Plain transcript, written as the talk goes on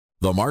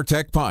The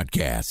MarTech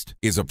Podcast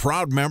is a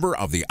proud member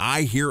of the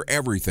I Hear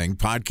Everything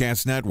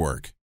Podcast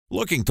Network.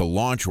 Looking to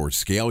launch or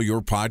scale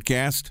your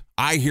podcast?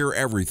 I Hear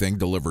Everything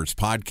delivers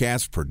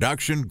podcast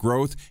production,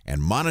 growth,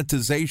 and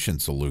monetization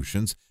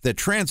solutions that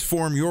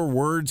transform your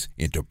words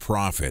into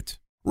profit.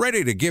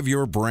 Ready to give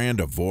your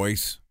brand a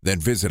voice? Then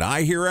visit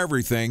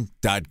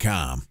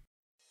iheareverything.com.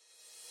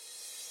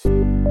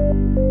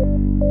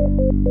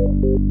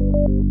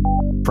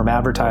 From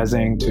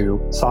advertising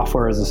to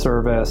software as a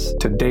service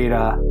to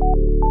data.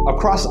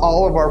 Across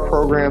all of our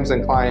programs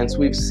and clients,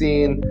 we've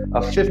seen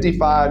a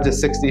 55 to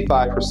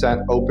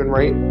 65% open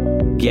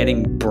rate.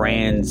 Getting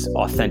brands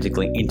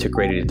authentically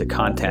integrated into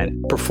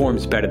content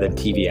performs better than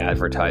TV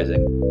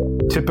advertising.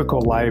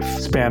 Typical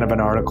lifespan of an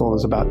article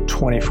is about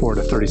 24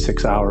 to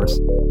 36 hours.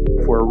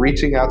 If we're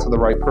reaching out to the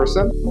right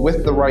person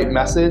with the right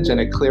message and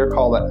a clear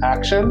call to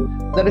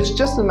action, then it's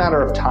just a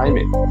matter of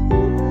timing.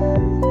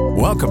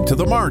 Welcome to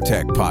the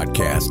MarTech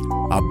Podcast,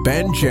 a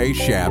Ben J.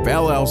 Schaap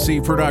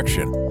LLC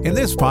production. In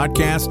this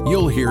podcast,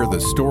 you'll hear the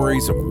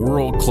stories of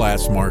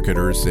world-class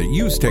marketers that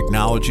use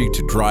technology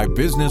to drive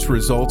business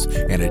results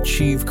and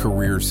achieve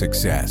career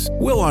success.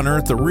 We'll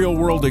unearth the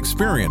real-world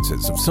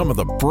experiences of some of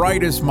the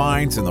brightest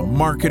minds in the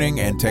marketing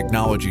and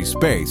technology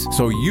space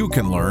so you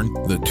can learn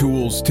the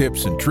tools,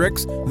 tips, and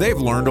tricks they've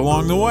learned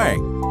along the way.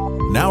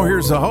 Now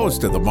here's the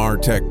host of the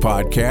MarTech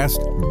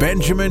Podcast,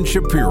 Benjamin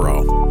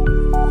Shapiro.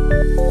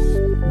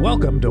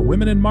 Welcome to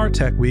Women in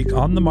MarTech Week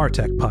on the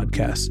MarTech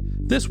Podcast.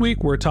 This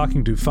week, we're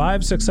talking to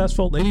 5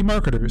 successful lady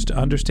marketers to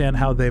understand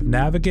how they've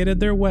navigated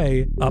their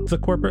way up the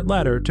corporate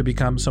ladder to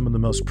become some of the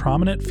most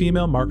prominent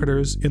female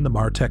marketers in the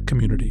MarTech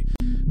community.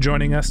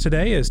 Joining us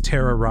today is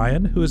Tara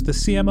Ryan, who is the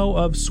CMO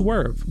of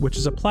Swrve, which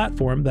is a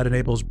platform that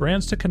enables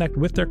brands to connect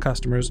with their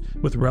customers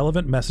with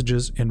relevant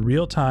messages in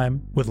real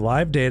time with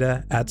live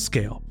data at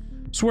scale.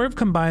 Swrve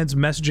combines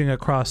messaging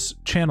across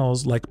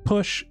channels like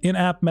push,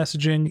 in-app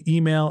messaging,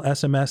 email,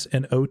 SMS,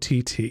 and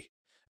OTT.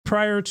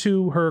 Prior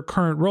to her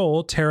current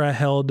role, Tara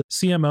held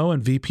CMO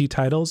and VP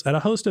titles at a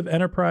host of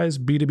enterprise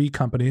B2B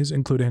companies,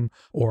 including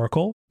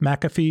Oracle,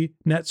 McAfee,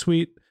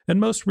 NetSuite,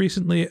 and most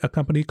recently, a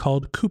company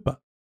called Coupa.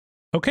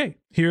 Okay,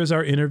 here's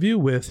our interview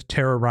with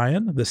Tara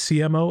Ryan, the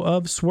CMO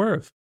of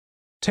Swrve.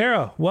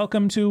 Tara,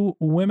 welcome to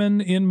Women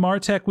in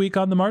MarTech Week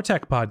on the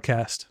MarTech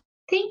Podcast.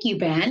 Thank you,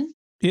 Ben.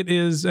 It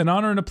is an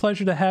honor and a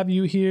pleasure to have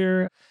you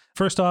here.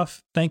 First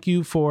off, thank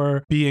you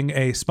for being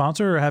a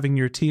sponsor or having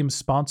your team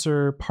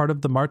sponsor part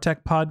of the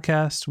MarTech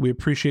Podcast. We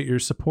appreciate your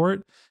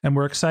support, and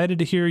we're excited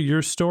to hear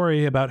your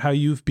story about how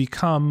you've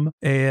become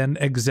an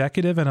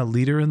executive and a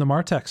leader in the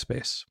MarTech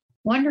space.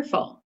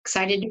 Wonderful.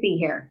 Excited to be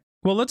here.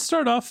 Well, let's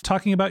start off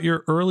talking about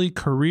your early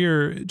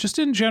career. Just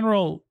in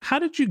general, how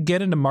did you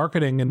get into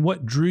marketing and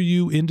what drew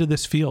you into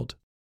this field?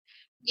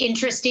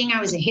 Interesting.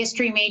 I was a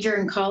history major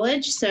in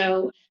college,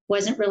 so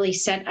wasn't really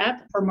set up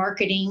for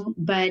marketing,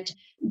 but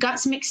got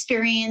some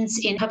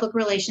experience in public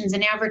relations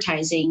and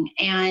advertising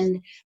and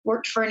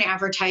worked for an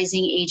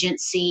advertising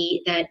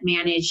agency that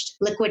managed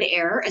liquid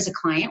air as a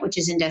client, which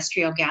is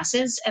industrial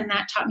gases. And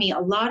that taught me a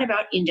lot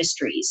about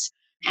industries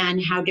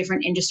and how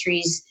different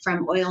industries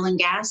from oil and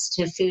gas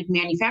to food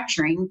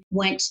manufacturing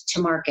went to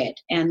market.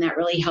 And that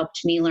really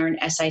helped me learn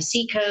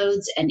SIC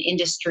codes and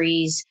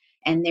industries,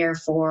 and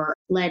therefore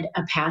led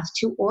a path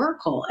to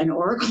Oracle and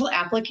Oracle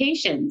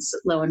applications,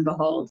 lo and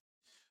behold.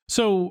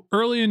 So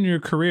early in your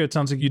career, it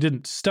sounds like you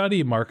didn't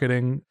study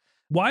marketing.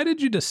 Why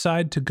did you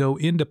decide to go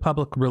into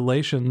public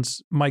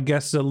relations? My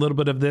guess a little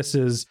bit of this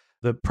is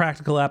the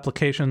practical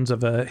applications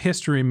of a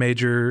history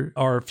major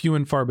are few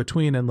and far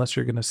between unless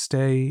you're going to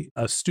stay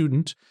a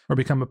student or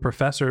become a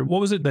professor.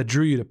 What was it that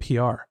drew you to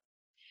PR?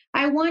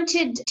 I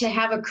wanted to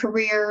have a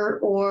career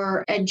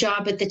or a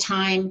job at the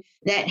time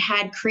that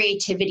had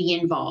creativity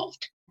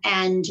involved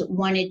and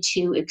wanted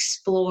to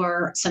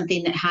explore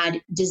something that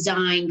had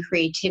design,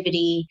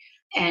 creativity,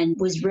 and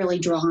was really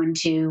drawn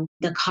to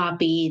the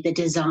copy, the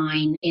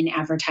design in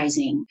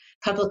advertising.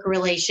 Public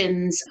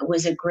relations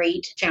was a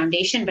great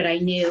foundation, but I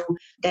knew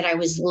that I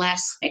was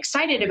less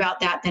excited about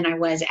that than I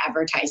was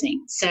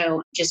advertising.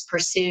 So just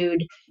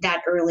pursued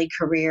that early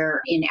career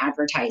in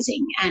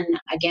advertising. And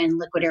again,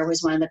 Liquid Air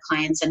was one of the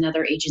clients.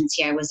 Another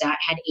agency I was at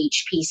had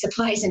HP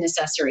supplies and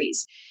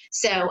accessories.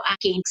 So I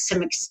gained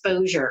some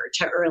exposure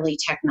to early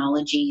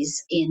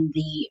technologies in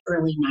the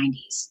early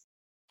 90s.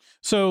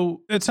 So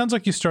it sounds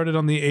like you started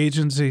on the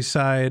agency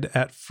side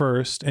at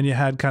first, and you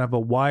had kind of a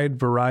wide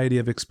variety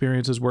of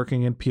experiences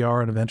working in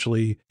PR and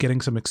eventually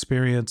getting some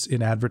experience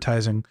in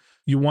advertising.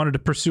 You wanted to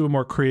pursue a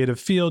more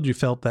creative field. You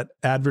felt that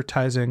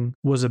advertising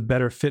was a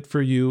better fit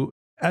for you.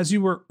 As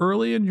you were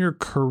early in your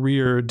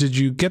career, did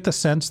you get the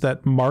sense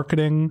that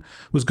marketing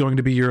was going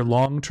to be your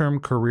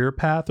long-term career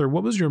path, or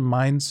what was your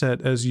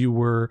mindset as you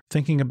were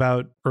thinking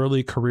about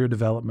early career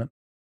development?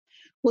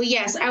 Well,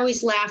 yes, I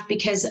always laugh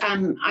because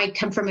I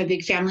come from a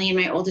big family and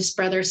my oldest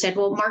brother said,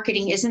 well,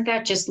 marketing, isn't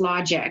that just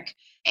logic?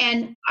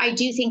 And I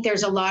do think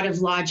there's a lot of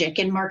logic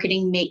and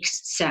marketing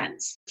makes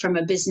sense. From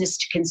a business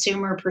to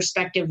consumer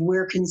perspective,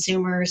 we're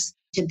consumers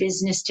to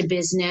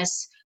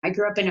business. I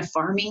grew up in a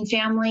farming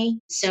family,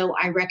 so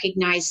I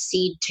recognized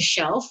seed to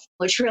shelf,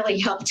 which really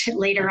helped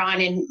later on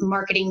in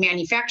marketing,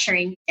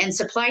 manufacturing, and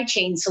supply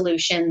chain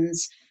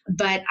solutions.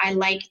 But I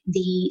like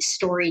the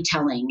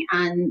storytelling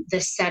and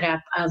the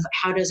setup of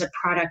how does a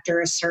product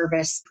or a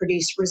service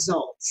produce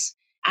results.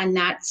 And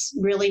that's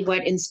really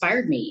what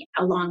inspired me,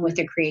 along with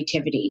the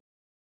creativity.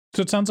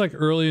 So it sounds like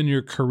early in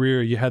your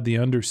career, you had the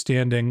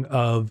understanding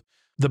of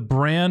the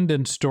brand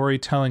and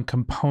storytelling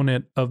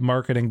component of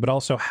marketing, but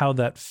also how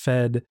that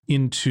fed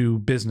into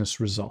business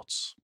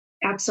results.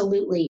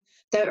 Absolutely.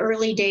 The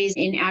early days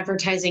in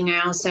advertising,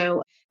 I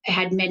also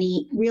had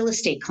many real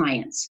estate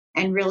clients.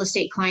 And real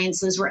estate clients,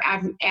 those were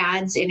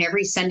ads in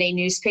every Sunday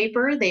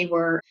newspaper. They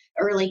were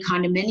early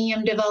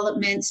condominium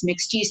developments,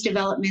 mixed use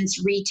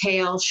developments,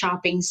 retail,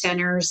 shopping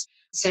centers.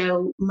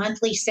 So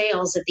monthly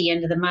sales at the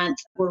end of the month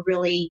were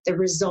really the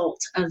result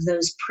of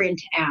those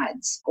print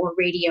ads or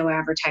radio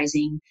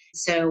advertising.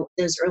 So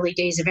those early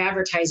days of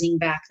advertising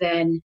back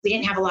then, we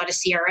didn't have a lot of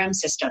CRM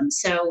systems.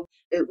 So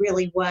it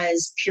really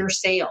was pure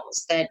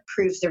sales that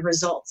proved the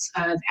results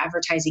of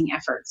advertising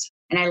efforts.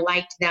 And I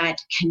liked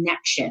that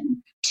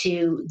connection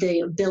to the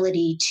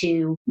ability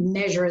to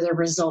measure the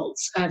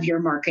results of your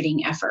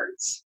marketing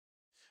efforts.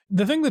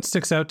 The thing that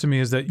sticks out to me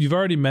is that you've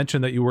already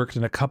mentioned that you worked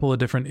in a couple of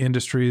different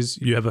industries.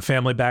 You have a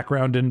family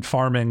background in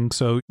farming.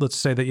 So let's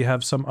say that you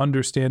have some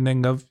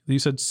understanding of, you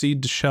said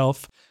seed to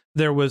shelf.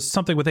 There was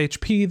something with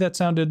HP that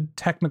sounded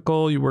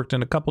technical. You worked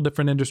in a couple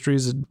different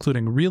industries,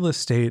 including real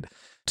estate.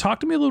 Talk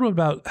to me a little bit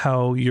about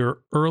how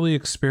your early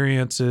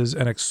experiences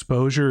and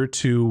exposure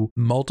to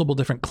multiple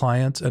different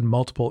clients and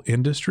multiple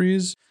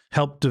industries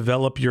helped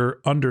develop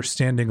your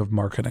understanding of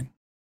marketing.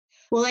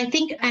 Well, I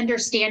think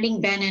understanding,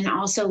 Ben, and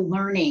also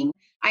learning.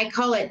 I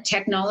call it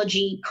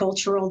technology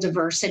cultural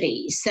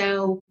diversity.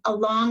 So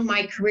along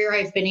my career,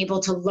 I've been able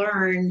to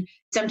learn.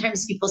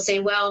 Sometimes people say,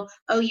 well,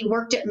 oh, you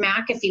worked at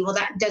McAfee. Well,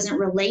 that doesn't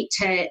relate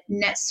to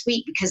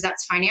NetSuite because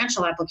that's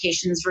financial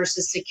applications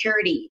versus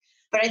security.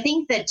 But I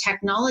think that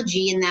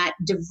technology and that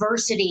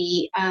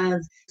diversity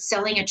of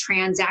selling a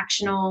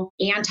transactional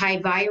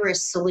antivirus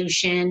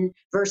solution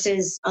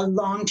versus a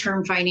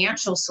long-term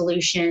financial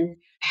solution,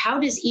 how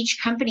does each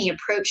company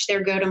approach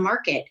their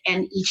go-to-market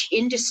and each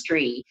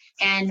industry?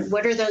 And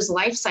what are those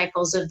life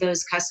cycles of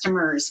those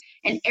customers?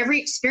 And every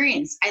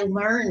experience I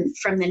learn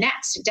from the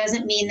next. It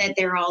doesn't mean that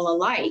they're all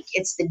alike.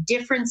 It's the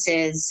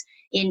differences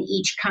in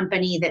each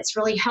company that's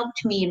really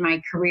helped me in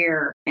my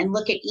career and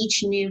look at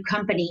each new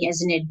company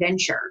as an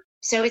adventure.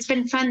 So it's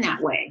been fun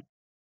that way.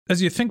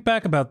 As you think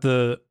back about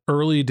the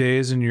early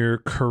days in your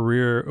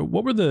career,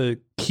 what were the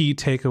key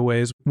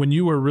takeaways when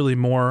you were really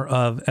more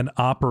of an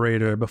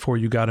operator before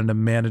you got into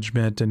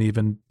management and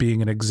even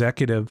being an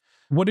executive?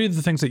 What are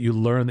the things that you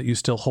learned that you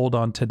still hold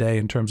on today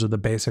in terms of the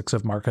basics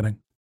of marketing?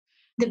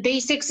 The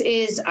basics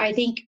is, I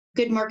think,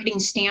 good marketing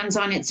stands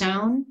on its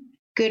own.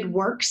 Good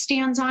work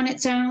stands on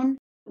its own.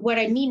 What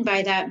I mean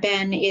by that,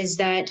 Ben, is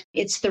that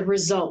it's the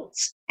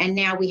results. And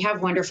now we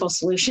have wonderful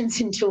solutions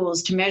and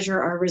tools to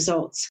measure our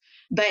results.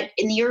 But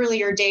in the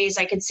earlier days,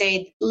 I could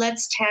say,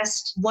 let's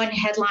test one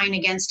headline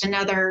against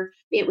another.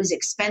 It was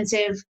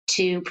expensive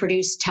to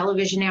produce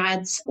television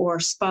ads or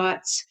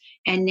spots.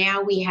 And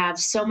now we have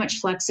so much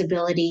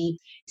flexibility.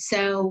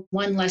 So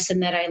one lesson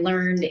that I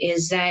learned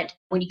is that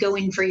when you go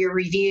in for your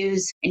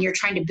reviews and you're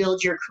trying to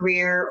build your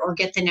career or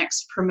get the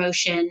next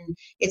promotion,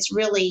 it's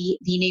really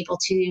being able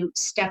to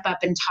step up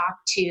and talk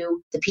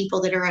to the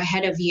people that are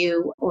ahead of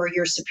you or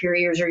your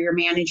superiors or your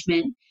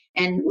management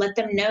and let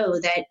them know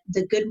that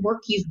the good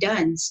work you've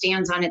done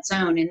stands on its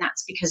own. And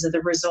that's because of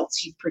the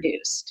results you've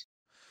produced.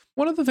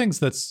 One of the things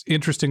that's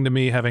interesting to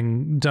me,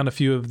 having done a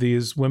few of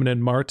these Women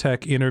in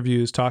MarTech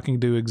interviews,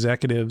 talking to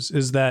executives,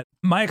 is that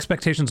my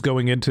expectations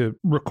going into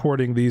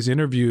recording these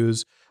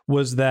interviews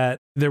was that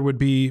there would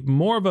be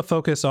more of a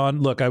focus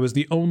on, look, I was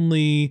the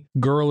only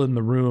girl in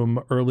the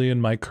room early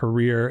in my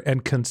career,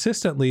 and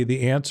consistently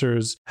the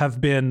answers have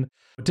been,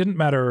 it didn't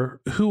matter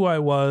who I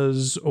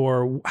was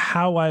or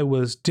how I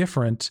was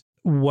different.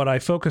 What I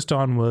focused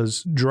on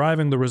was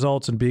driving the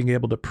results and being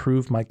able to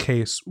prove my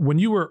case. When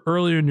you were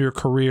earlier in your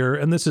career,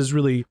 and this is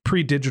really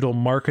pre-digital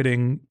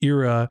marketing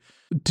era,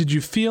 did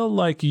you feel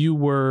like you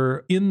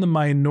were in the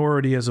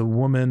minority as a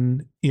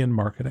woman in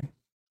marketing?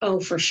 Oh,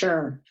 for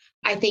sure.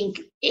 I think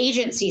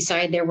agency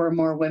side, there were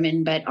more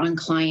women, but on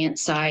client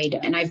side,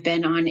 and I've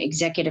been on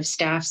executive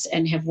staffs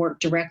and have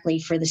worked directly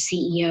for the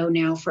CEO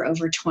now for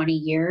over 20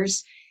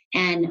 years.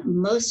 And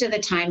most of the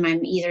time,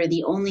 I'm either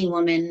the only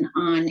woman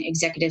on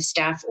executive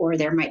staff or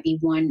there might be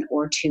one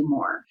or two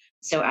more.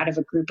 So out of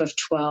a group of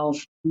 12,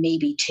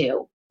 maybe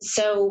two.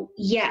 So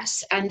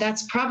yes, and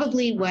that's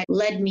probably what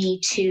led me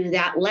to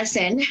that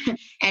lesson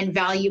and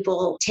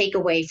valuable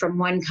takeaway from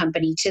one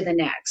company to the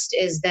next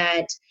is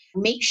that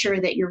make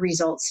sure that your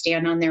results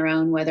stand on their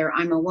own, whether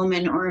I'm a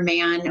woman or a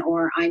man,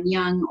 or I'm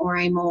young or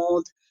I'm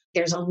old.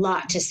 There's a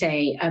lot to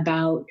say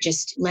about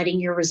just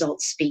letting your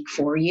results speak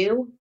for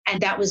you. And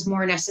that was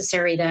more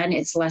necessary then.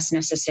 It's less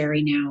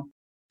necessary now.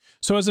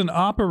 So as an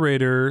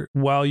operator,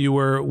 while you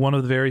were one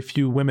of the very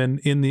few women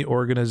in the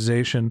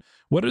organization,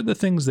 What are the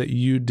things that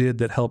you did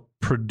that helped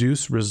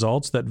produce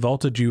results that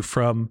vaulted you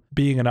from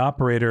being an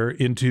operator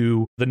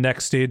into the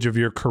next stage of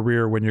your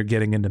career when you're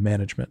getting into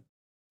management?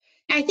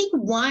 I think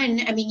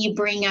you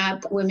bring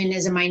up women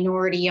as a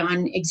minority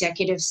on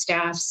executive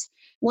staffs.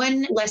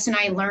 One lesson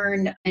I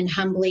learned, and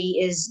humbly,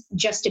 is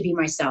just to be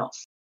myself,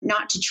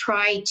 not to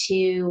try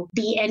to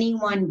be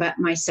anyone but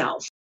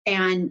myself.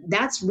 And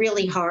that's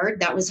really hard.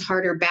 That was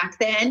harder back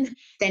then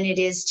than it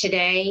is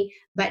today,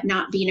 but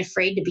not being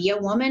afraid to be a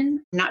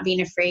woman, not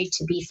being afraid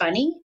to be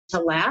funny,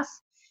 to laugh,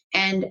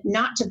 and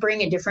not to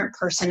bring a different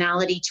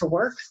personality to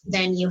work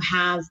than you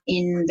have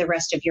in the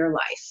rest of your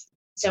life.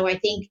 So I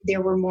think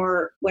there were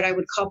more what I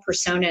would call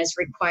personas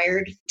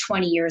required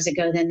 20 years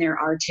ago than there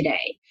are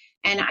today.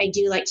 And I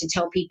do like to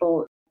tell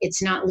people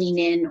it's not lean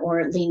in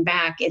or lean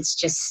back. It's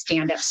just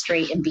stand up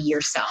straight and be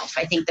yourself.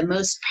 I think the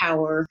most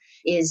power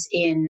is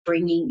in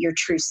bringing your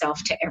true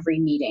self to every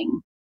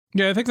meeting.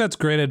 Yeah, I think that's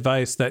great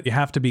advice, that you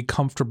have to be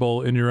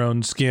comfortable in your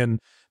own skin.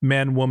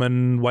 Man,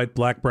 woman, white,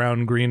 black,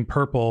 brown, green,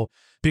 purple.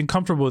 Being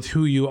comfortable with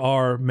who you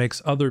are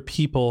makes other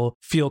people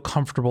feel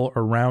comfortable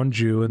around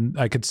you. And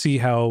I could see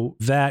how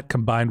that,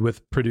 combined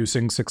with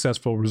producing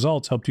successful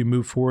results, helped you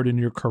move forward in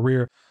your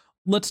career.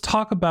 Let's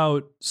talk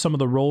about some of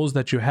the roles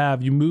that you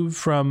have. You moved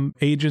from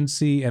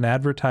agency and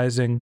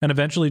advertising and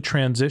eventually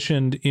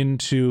transitioned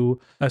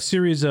into a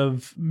series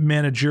of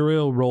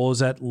managerial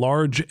roles at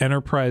large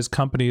enterprise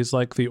companies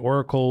like the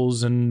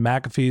Oracles and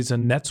McAfee's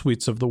and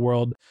NetSuites of the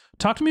world.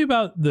 Talk to me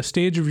about the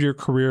stage of your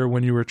career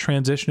when you were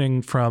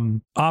transitioning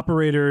from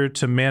operator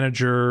to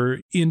manager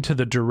into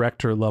the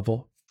director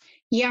level.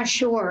 Yeah,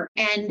 sure.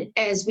 And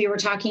as we were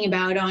talking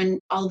about,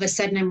 all of a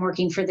sudden I'm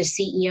working for the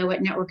CEO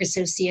at Network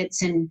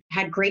Associates and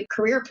had great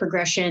career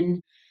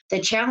progression. The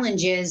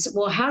challenge is,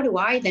 well, how do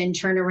I then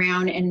turn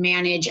around and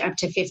manage up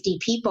to 50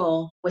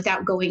 people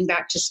without going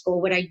back to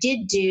school? What I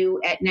did do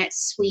at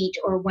NetSuite,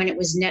 or when it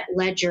was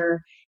NetLedger,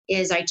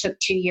 is I took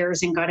 2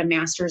 years and got a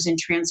master's in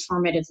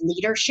transformative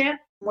leadership,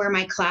 where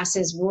my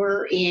classes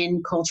were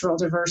in cultural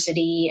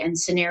diversity and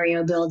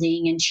scenario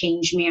building and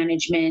change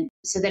management,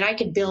 so that I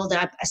could build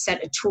up a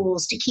set of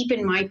tools to keep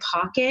in my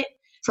pocket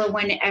for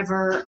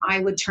whenever I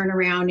would turn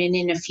around and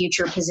in a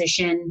future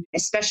position,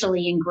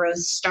 especially in growth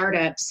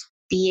startups,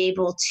 be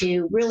able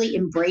to really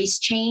embrace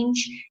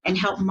change and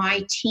help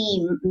my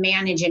team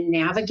manage and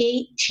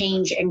navigate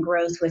change and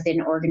growth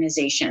within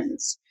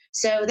organizations.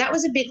 So that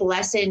was a big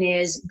lesson,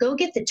 is go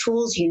get the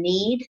tools you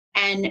need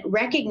and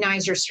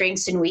recognize your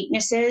strengths and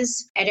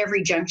weaknesses at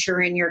every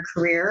juncture in your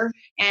career.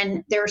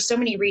 And there are so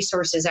many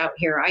resources out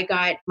here. I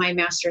got my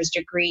master's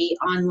degree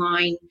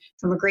online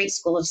from a great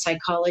school of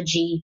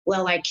psychology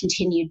while I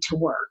continued to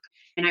work.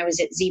 And I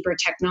was at Zebra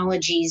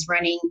Technologies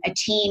running a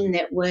team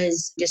that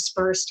was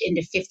dispersed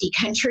into 50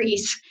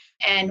 countries.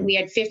 And we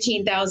had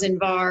 15,000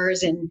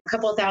 VARs and a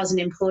couple thousand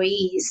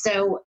employees.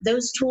 So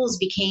those tools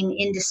became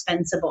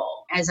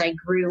indispensable as I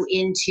grew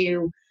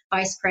into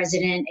vice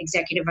president,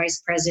 executive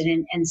vice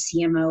president, and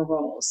CMO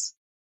roles.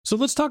 So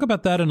let's talk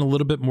about that in a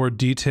little bit more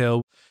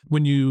detail.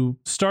 When you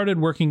started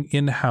working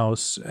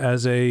in-house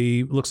as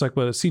looks like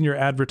a senior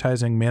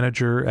advertising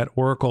manager at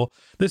Oracle,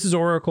 this is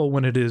Oracle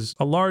when it is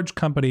a large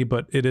company,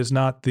 but it is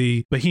not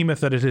the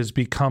behemoth that it has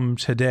become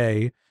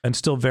today, and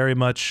still very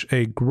much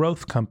a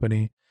growth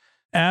company.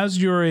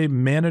 As you're a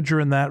manager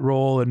in that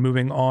role and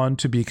moving on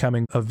to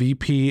becoming a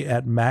VP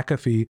at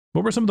McAfee,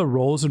 what were some of the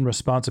roles and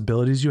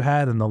responsibilities you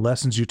had and the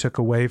lessons you took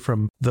away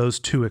from those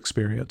two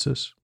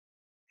experiences?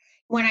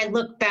 When I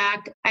look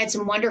back, I had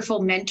some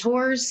wonderful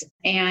mentors,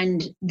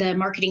 and the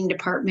marketing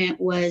department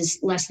was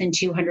less than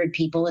 200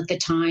 people at the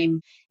time.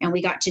 And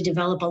we got to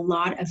develop a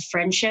lot of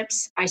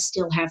friendships I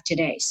still have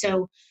today.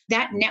 So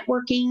that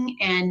networking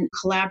and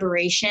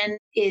collaboration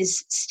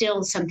is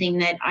still something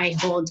that I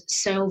hold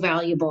so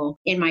valuable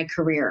in my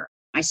career.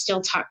 I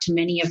still talk to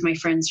many of my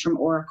friends from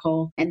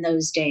Oracle in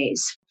those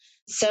days.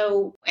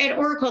 So at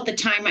Oracle at the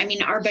time,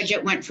 our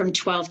budget went from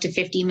 $12 to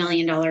 $50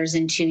 million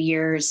in 2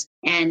 years,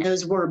 and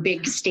those were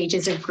big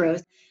stages of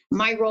growth.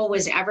 My role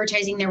was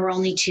advertising. There were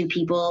only 2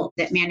 people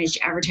that managed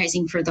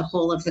advertising for the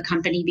whole of the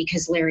company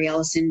because Larry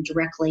Ellison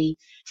directly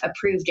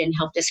approved and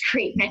helped us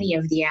create many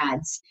of the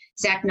ads.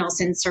 Zach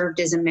Nelson served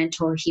as a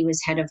mentor. He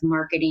was head of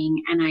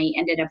marketing, and I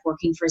ended up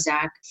working for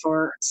Zach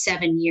for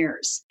 7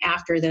 years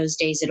after those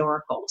days at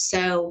Oracle.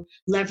 So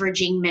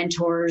leveraging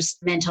mentors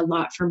meant a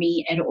lot for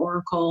me at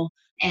Oracle,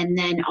 and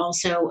then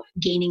also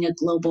gaining a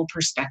global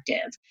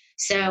perspective.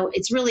 So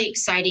it's really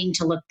exciting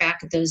to look back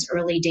at those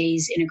early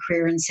days in a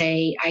career and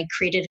say, I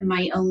created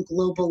my own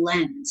global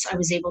lens. I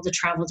was able to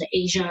travel to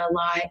Asia a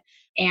lot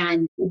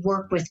and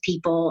work with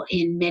people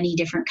in many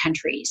different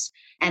countries.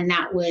 And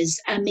that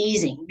was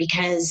amazing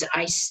because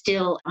I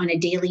still, on a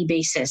daily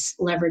basis,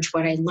 leverage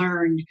what I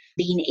learned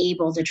being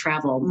able to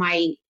travel.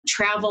 My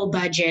travel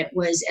budget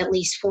was at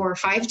least 4 or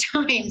 5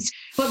 times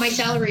what my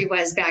salary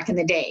was back in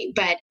the day,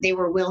 but they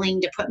were willing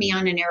to put me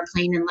on an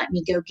airplane and let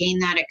me go gain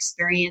that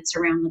experience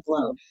around the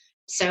globe.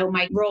 So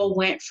my role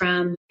went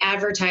from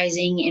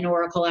advertising in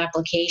Oracle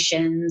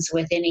applications.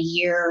 Within a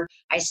year,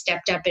 I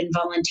stepped up and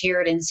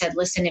volunteered and said,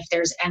 listen, if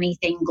there's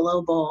anything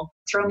global,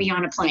 throw me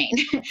on a plane.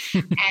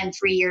 And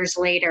 3 years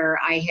later,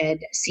 I had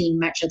seen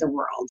much of the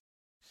world.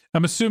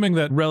 I'm assuming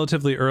that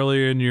relatively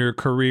early in your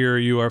career,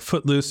 you are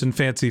footloose and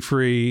fancy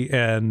free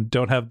and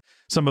don't have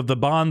some of the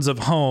bonds of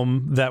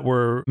home that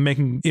were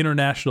making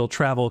international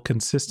travel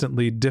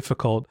consistently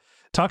difficult.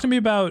 Talk to me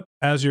about,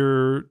 as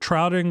you're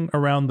trouting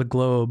around the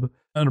globe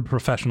in a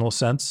professional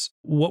sense,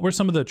 what were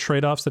some of the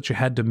trade-offs that you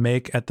had to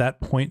make at that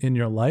point in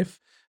your life?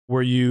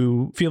 Were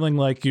you feeling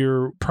like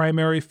your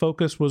primary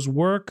focus was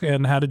work,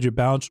 and how did you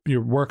balance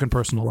your work and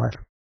personal life?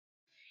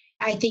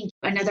 I think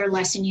another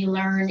lesson you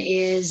learn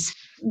is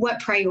what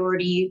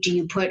priority do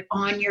you put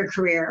on your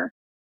career?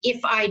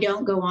 If I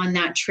don't go on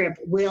that trip,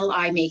 will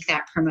I make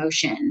that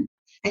promotion?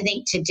 I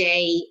think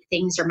today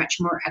things are much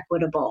more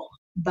equitable,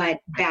 but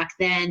back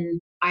then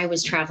I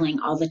was traveling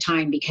all the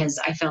time because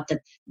I felt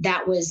that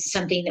that was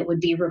something that would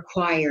be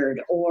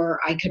required, or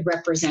I could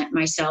represent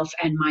myself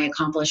and my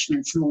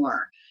accomplishments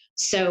more.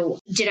 So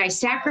did I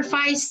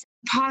sacrifice?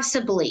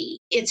 Possibly.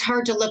 It's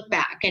hard to look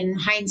back, and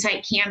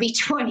hindsight can be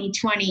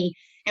 20/20.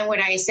 And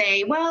would I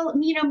say, well,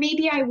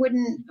 maybe I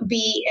wouldn't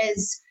be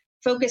as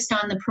focused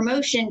on the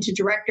promotion to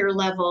director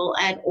level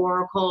at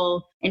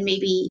Oracle and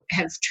maybe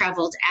have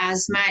traveled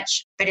as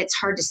much, but it's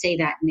hard to say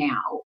that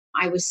now.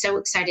 I was so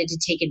excited to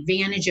take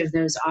advantage of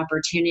those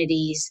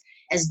opportunities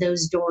as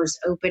those doors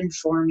opened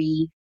for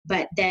me.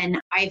 But then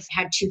I've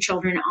had 2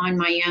 children on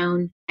my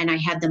own, and I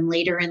had them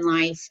later in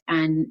life,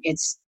 and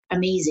it's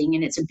amazing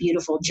and it's a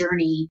beautiful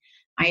journey.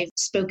 I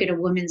spoke at a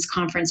women's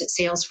conference at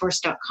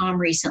Salesforce.com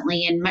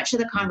recently, and much of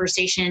the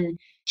conversation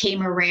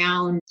came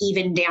around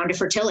even down to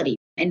fertility.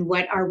 And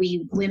what are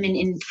we women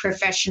in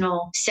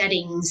professional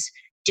settings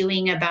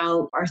doing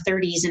about our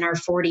 30s and our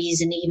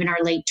 40s and even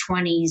our late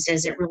 20s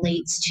as it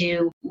relates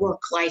to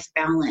work-life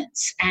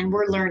balance? And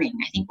we're learning.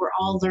 I think we're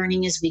all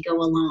learning as we go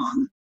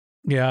along.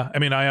 Yeah. I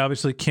mean, I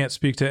obviously can't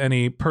speak to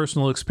any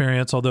personal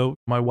experience, although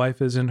my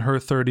wife is in her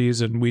 30s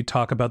and we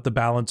talk about the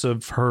balance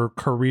of her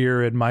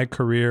career and my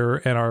career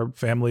and our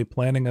family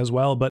planning as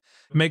well. But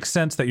it makes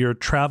sense that you're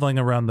traveling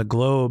around the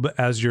globe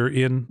as you're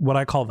in what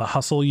I call the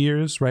hustle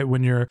years, right?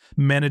 When you're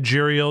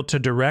managerial to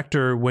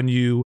director, when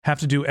you have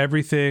to do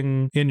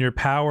everything in your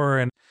power.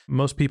 And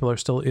most people are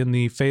still in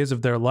the phase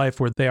of their life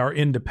where they are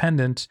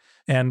independent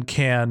and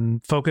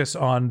can focus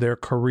on their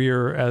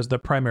career as the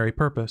primary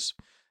purpose.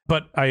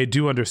 But I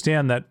do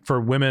understand that for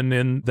women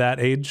in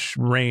that age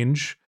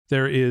range,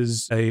 there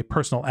is a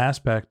personal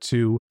aspect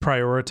to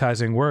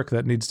prioritizing work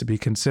that needs to be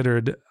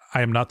considered.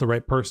 I am not the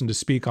right person to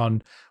speak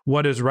on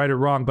what is right or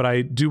wrong, but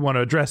I do want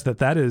to address that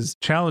that is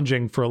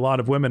challenging for a lot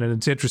of women. And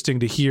it's interesting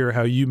to hear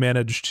how you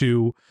managed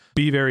to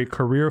be very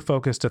career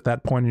focused at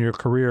that point in your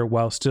career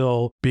while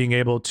still being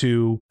able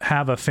to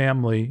have a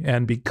family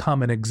and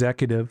become an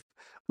executive.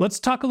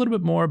 Let's talk a little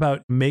bit more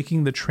about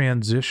making the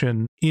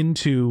transition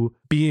into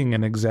being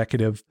an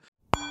executive.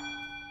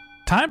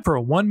 Time for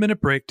a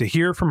 1-minute break to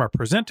hear from our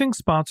presenting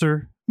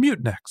sponsor,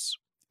 Mutinex.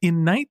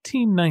 In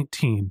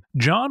 1919,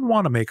 John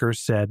Wanamaker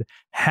said,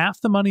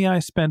 "Half the money I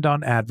spend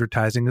on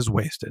advertising is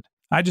wasted.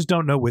 I just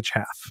don't know which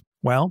half."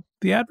 Well,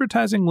 the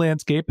advertising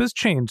landscape has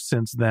changed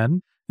since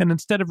then, and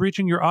instead of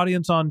reaching your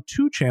audience on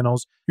 2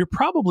 channels, you're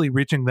probably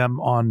reaching them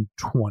on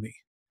 20.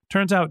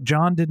 Turns out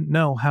John didn't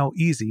know how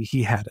easy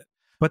he had it.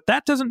 But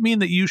that doesn't mean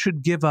that you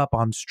should give up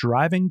on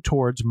striving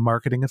towards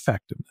marketing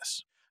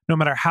effectiveness. No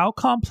matter how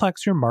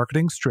complex your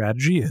marketing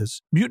strategy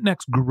is,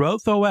 Mutinex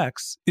Growth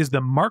OX is the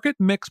market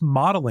mix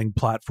modeling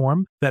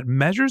platform that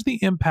measures the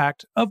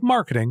impact of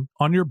marketing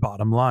on your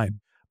bottom line.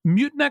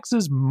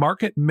 Mutinex's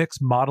market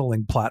mix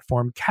modeling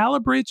platform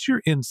calibrates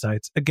your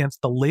insights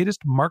against the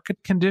latest market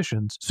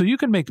conditions so you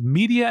can make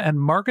media and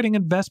marketing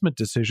investment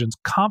decisions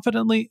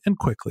confidently and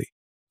quickly.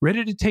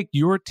 Ready to take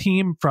your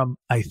team from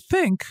I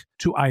think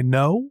to I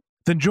know?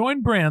 Then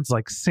join brands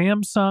like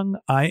Samsung,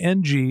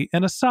 ING,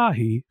 and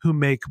Asahi who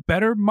make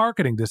better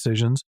marketing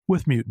decisions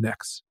with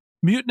Mutinex.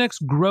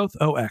 Mutinex Growth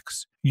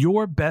OX.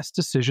 Your best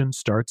decision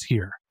starts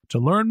here. To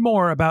learn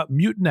more about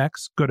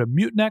Mutinex, go to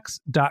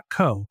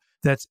mutinex.co.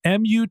 That's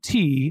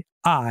MUTINEX.co.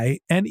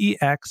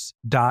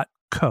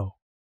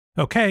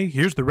 Okay,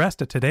 here's the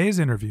rest of today's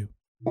interview.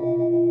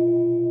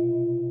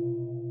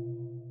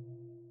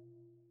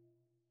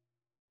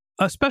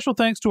 A special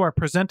thanks to our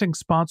presenting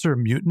sponsor,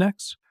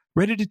 Mutinex.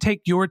 Ready to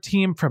take your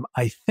team from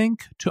I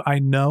think to I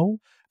know?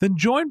 Then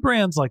join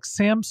brands like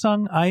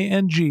Samsung,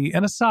 ING,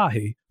 and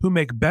Asahi who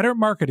make better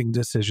marketing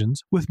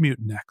decisions with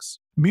Mutinex.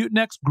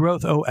 Mutinex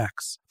Growth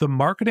OX, the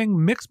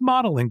marketing mix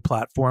modeling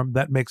platform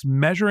that makes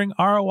measuring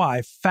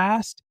ROI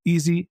fast,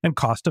 easy, and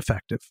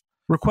cost-effective.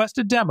 Request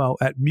a demo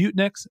at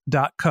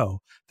mutinex.co.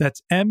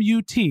 That's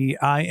MUTINEX.co.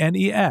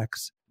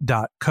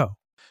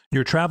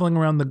 You're traveling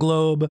around the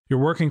globe, you're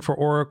working for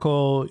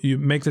Oracle, you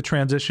make the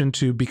transition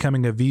to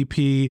becoming a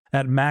VP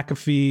at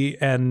McAfee,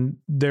 and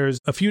there's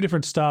a few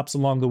different stops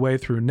along the way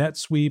through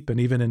NetSuite and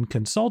even in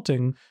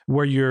consulting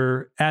where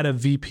you're at a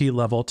VP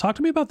level. Talk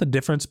to me about the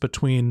difference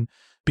between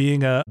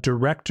being a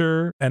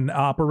director, an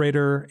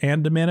operator,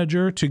 and a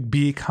manager to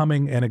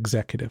becoming an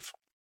executive?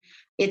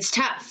 It's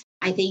tough.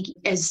 I think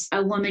as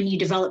a woman, you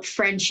develop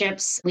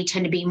friendships. We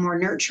tend to be more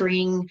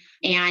nurturing.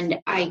 And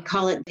I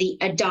call it the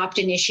adopt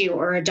an issue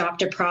or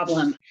adopt a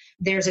problem.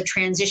 There's a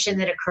transition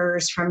that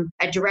occurs from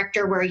a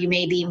director where you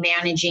may be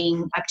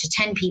managing up to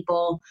 10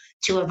 people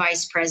to a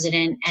vice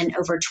president and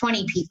over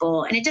 20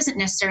 people. And it doesn't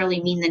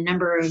necessarily mean the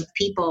number of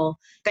people,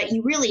 but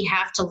you really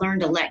have to learn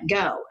to let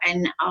go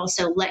and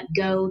also let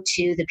go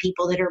to the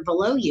people that are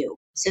below you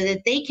so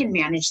that they can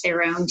manage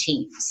their own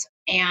teams.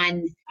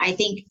 And I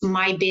think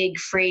my big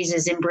phrase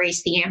is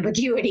embrace the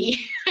ambiguity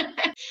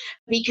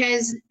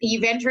because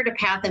you've entered a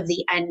path of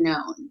the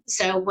unknown.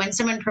 So when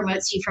someone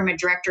promotes you from a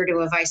director to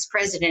a vice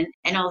president,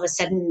 and all of a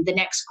sudden the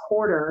next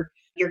quarter,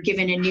 you're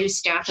given a new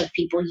staff of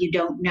people you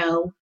don't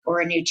know,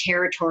 or a new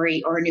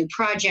territory, or a new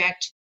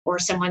project, or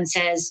someone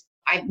says,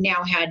 I've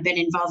now been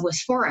involved with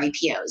 4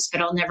 IPOs,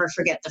 but I'll never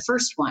forget the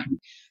first one.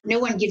 No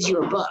one gives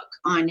you a book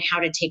on how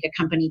to take a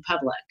company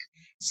public.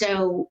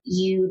 So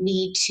you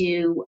need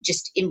to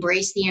just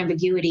embrace the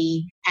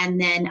ambiguity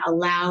and then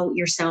allow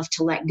yourself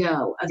to let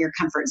go of your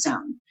comfort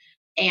zone.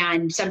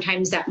 And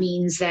sometimes that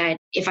means that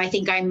if I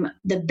think I'm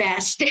the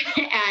best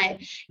at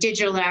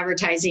digital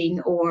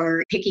advertising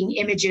or picking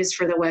images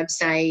for the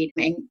website,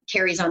 and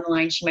Carrie's on the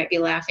line, she might be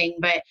laughing,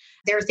 but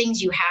there are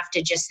things you have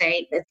to just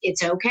say that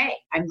it's okay.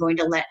 I'm going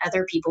to let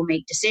other people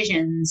make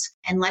decisions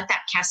and let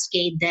that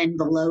cascade then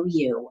below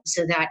you.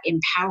 So that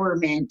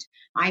empowerment,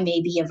 I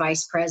may be a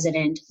vice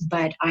president,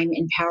 but I'm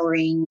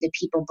empowering the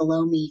people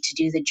below me to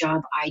do the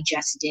job I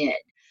just did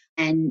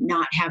and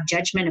not have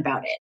judgment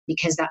about it,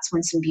 because that's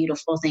when some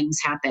beautiful things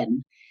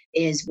happen.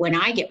 Is when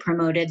I get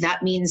promoted,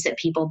 that means that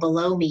people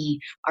below me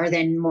are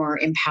then more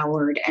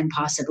empowered and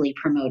possibly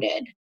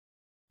promoted.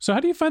 So how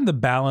do you find the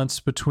balance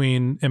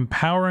between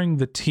empowering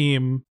the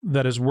team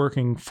that is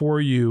working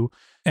for you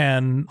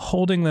and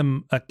holding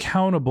them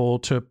accountable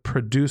to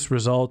produce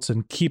results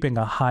and keeping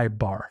a high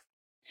bar?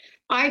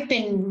 I've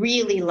been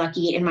really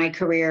lucky in my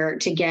career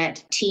to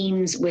get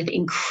teams with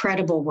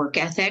incredible work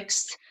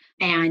ethics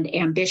and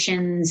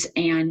ambitions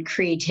and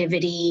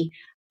creativity.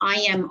 I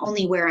am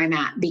only where I'm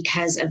at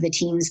because of the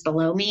teams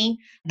below me.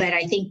 But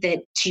I think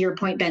that, to your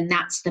point, Ben,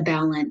 that's the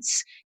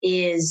balance.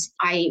 Is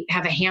I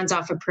have a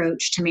hands-off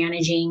approach to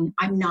managing.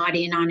 I'm not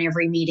in on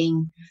every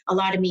meeting. A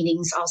lot of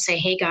meetings, I'll say,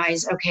 hey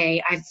guys,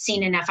 okay, I've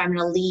seen enough. I'm going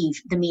to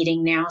leave the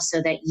meeting now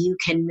so that you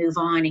can move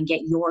on and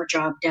get your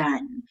job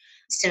done.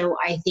 So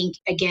I think,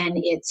 again,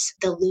 it's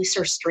the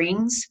looser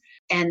strings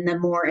and the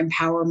more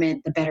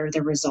empowerment, the better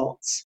the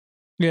results.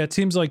 Yeah, it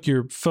seems like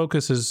your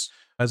focus is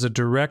as a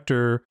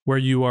director where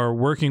you are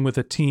working with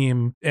a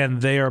team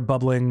and they are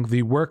bubbling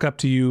the work up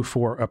to you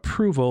for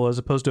approval, as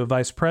opposed to a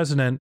vice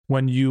president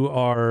when you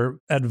are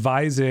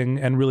advising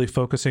and really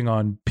focusing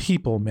on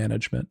people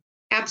management.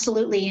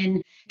 Absolutely.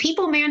 And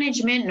people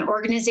management and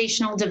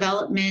organizational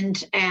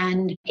development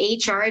and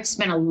HR, I've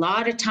spent a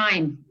lot of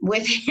time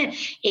with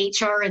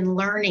HR and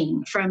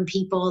learning from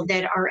people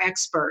that are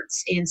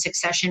experts in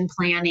succession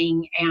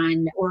planning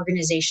and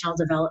organizational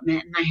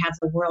development. And I have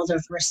the world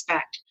of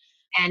respect.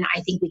 And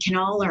I think we can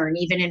all learn,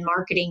 even in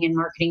marketing and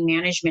marketing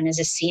management. As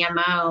a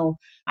CMO,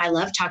 I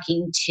love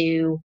talking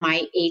to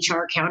my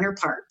HR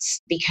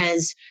counterparts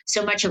because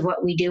so much of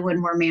what we do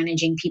when we're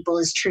managing people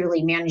is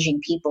truly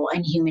managing people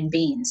and human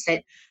beings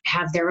that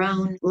have their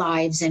own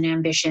lives and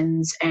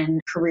ambitions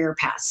and career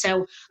paths.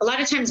 So a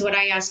lot of times what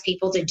I ask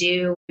people to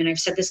do, and I've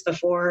said this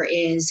before,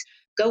 is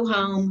go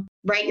home,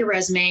 write your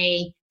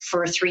resume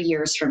for 3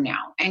 years from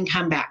now and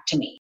come back to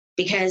me,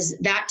 because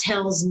that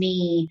tells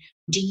me,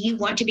 do you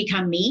want to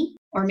become me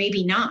or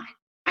maybe not?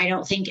 I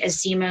don't think as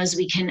CMOs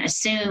we can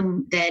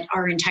assume that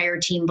our entire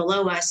team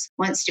below us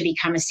wants to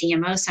become a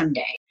CMO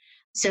someday.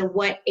 So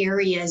what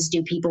areas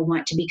do people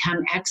want to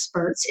become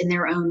experts in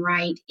their own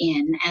right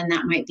in? And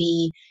that might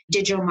be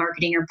digital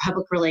marketing or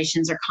public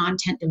relations or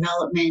content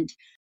development.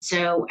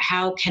 So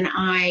how can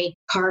I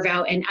carve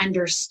out and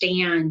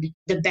understand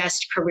the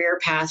best career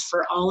path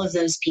for all of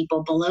those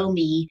people below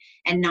me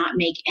and not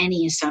make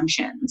any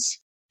assumptions?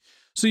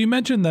 So you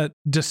mentioned that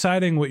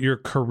deciding what your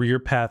career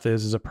path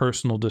is a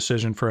personal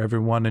decision for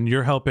everyone, and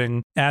you're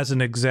helping as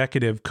an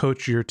executive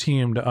coach your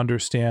team to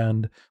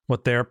understand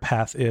what their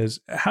path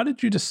is. How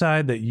did you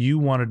decide that you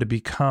wanted to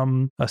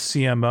become a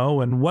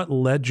CMO, and what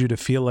led you to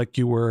feel like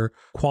you were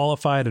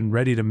qualified and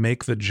ready to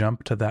make the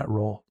jump to that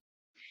role?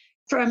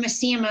 From a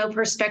CMO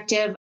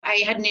perspective,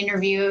 I had an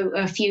interview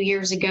a few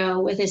years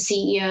ago with a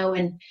CEO,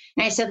 and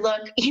I said,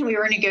 look, we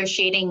were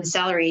negotiating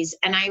salaries,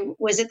 and I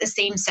was at the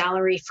same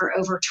salary for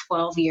over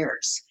 12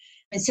 years.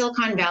 In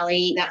Silicon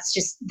Valley, that's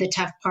just the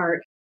tough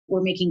part.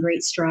 We're making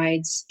great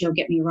strides, don't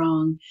get me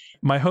wrong.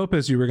 My hope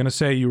is you were going to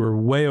say you were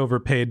way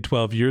overpaid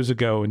 12 years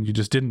ago and you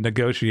just didn't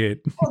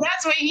negotiate. Well,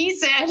 that's what he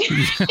said.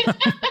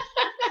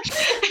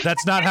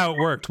 That's not how it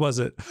worked, was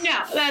it? No,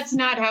 that's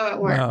not how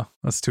it worked. Oh,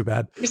 that's too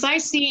bad. Because I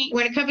see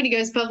when a company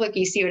goes public,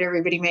 you see what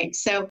everybody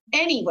makes. So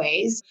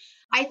anyways,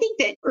 I think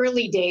that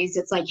early days,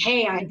 it's like,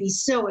 hey, I'd be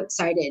so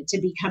excited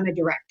to become a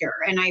director.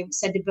 And I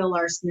said to Bill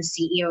Larson, the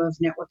CEO of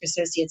Network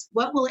Associates,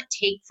 what will it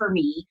take for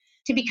me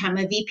to become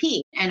a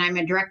VP? And I'm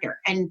a director.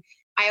 And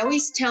I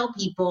always tell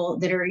people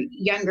that are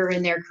younger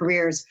in their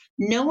careers,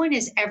 no one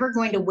is ever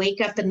going to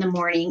wake up in the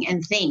morning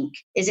and think,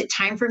 is it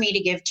time for me to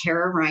give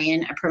Tara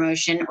Ryan a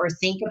promotion, or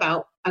think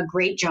about a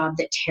great job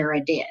that Tara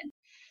did?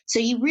 So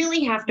you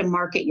really have to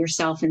market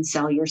yourself and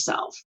sell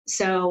yourself.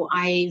 So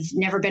I've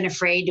never been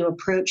afraid to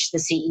approach the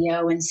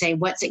CEO and say,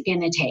 what's it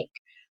going to take?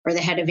 Or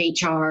the head of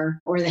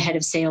HR or the head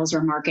of sales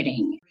or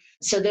marketing.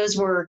 So those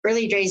were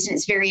early days, and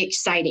it's very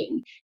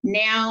exciting.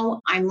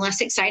 Now I'm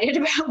less excited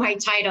about my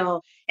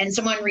title. And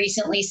someone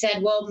recently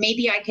said, well,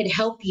 maybe I could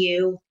help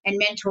you and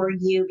mentor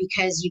you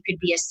because you could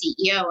be a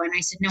CEO. And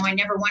I said, no, I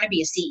never want to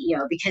be a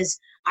CEO, because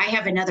I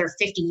have another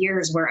 50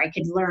 years where I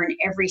could learn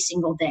every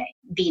single day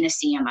being a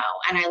CMO.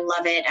 And I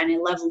love it. And I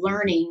love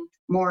learning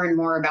more and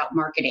more about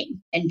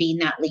marketing and being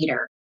that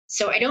leader.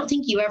 So I don't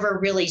think you ever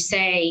really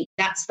say,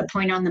 that's the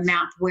point on the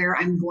map where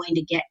I'm going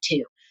to get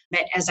to.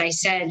 But as I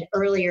said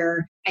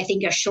earlier, I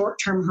think a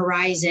short-term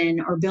horizon,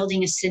 or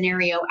building a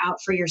scenario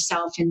out for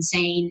yourself and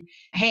saying,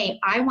 hey,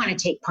 I want to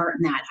take part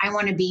in that. I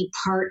want to be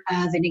part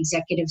of an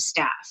executive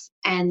staff.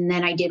 And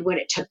then I did what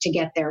it took to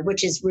get there,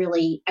 which is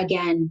really,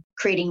 again,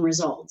 creating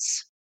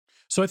results.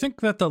 So I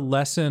think that the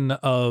lesson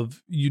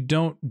of you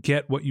don't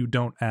get what you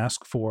don't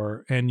ask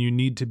for, and you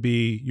need to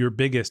be your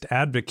biggest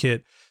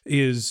advocate,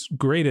 is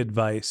great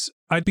advice.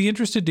 I'd be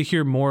interested to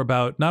hear more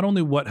about not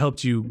only what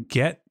helped you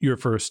get your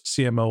first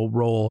CMO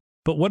role,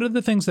 but what are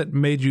the things that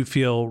made you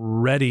feel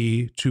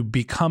ready to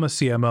become a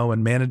CMO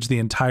and manage the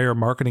entire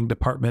marketing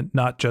department,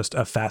 not just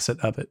a facet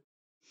of it?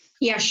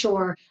 Yeah,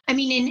 sure. I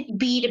mean, in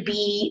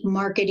B2B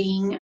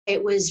marketing,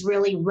 it was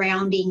really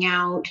rounding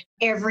out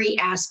every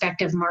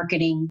aspect of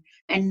marketing.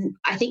 And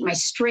I think my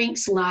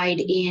strengths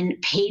lied in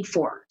paid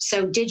for.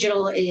 So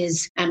digital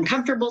is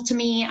comfortable to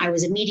me. I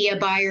was a media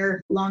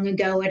buyer long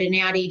ago at an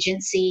ad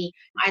agency.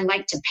 I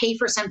like to pay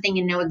for something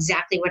and know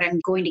exactly what I'm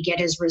going to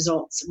get as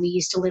results. We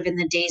used to live in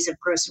the days of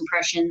gross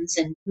impressions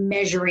and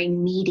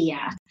measuring media.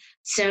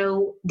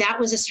 So that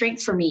was a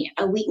strength for me.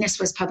 A weakness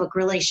was public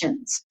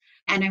relations.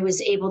 And I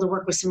was able to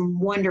work with some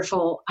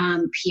wonderful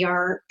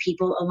PR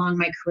people along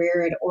my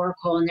career at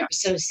Oracle and their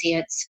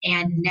associates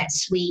and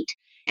NetSuite,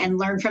 and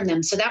learn from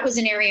them. So that was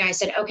an area I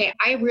said, okay,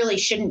 I really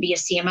shouldn't be a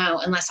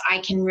CMO unless I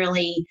can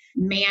really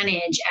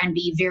manage and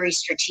be very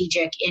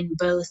strategic in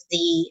both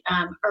the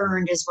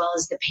earned as well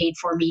as the paid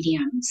for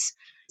mediums.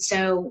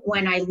 So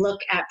when I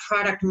look at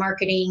product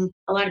marketing,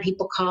 a lot of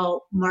people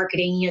call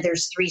marketing,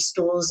 there's three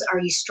stools. Are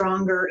you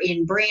stronger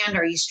in brand?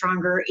 Are you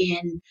stronger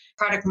in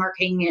product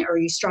marketing? Or are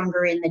you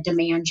stronger in the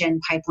demand gen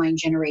pipeline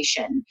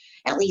generation?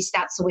 At least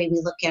that's the way we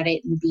look at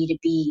it in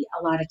B2B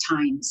a lot of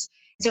times.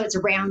 So it's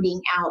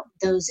rounding out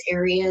those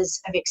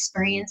areas of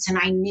experience. And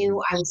I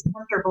knew I was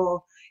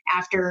comfortable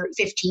after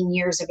 15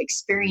 years of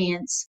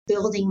experience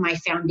building my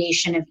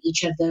foundation of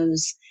each of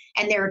those.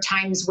 And there are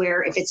times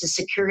where if it's a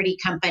security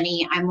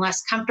company, I'm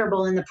less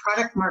comfortable in the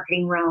product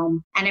marketing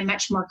realm, and I'm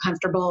much more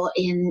comfortable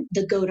in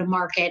the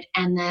go-to-market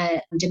and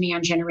the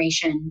demand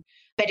generation.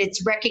 But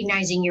it's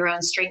recognizing your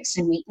own strengths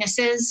and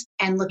weaknesses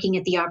and looking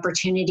at the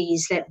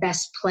opportunities that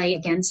best play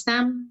against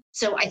them.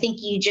 So I think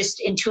you just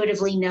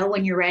intuitively know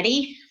when you're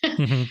ready.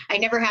 Mm-hmm. I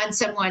never had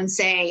someone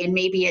say, and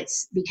maybe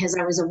it's because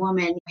I was a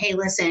woman, hey,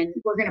 listen,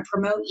 we're going to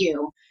promote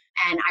you.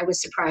 And I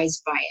was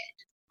surprised by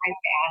it. I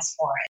asked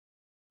for it.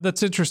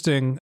 That's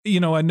interesting.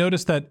 I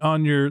noticed that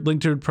on your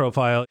LinkedIn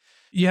profile,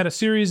 you had a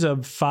series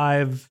of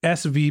 5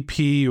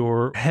 SVP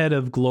or head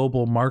of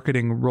global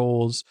marketing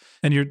roles,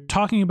 and you're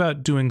talking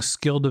about doing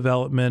skill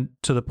development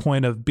to the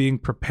point of being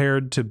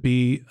prepared to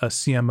be a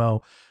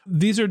CMO.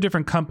 These are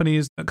different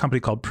companies, a company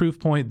called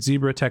Proofpoint,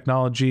 Zebra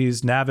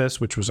Technologies, Navis,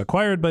 which was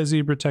acquired by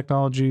Zebra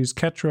Technologies,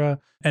 Ketra,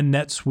 and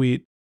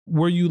NetSuite.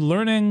 Were you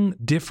learning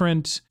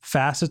different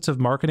facets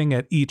of marketing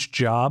at each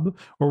job,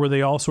 or were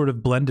they all sort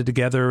of blended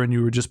together and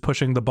you were just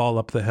pushing the ball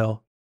up the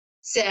hill?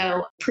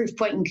 So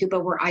Proofpoint and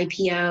Coupa were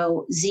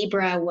IPO.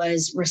 Zebra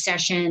was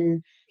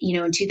recession,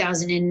 in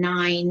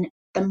 2009.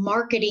 The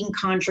marketing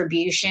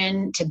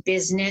contribution to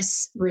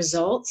business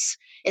results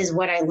is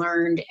what I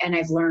learned, and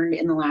I've learned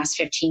in the last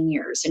 15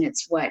 years, and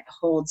it's what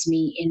holds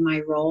me in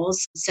my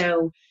roles.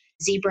 So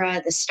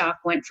Zebra, the stock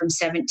went from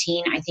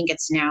 17, I think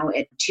it's now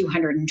at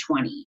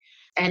 220.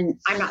 And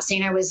I'm not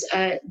saying I was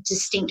a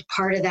distinct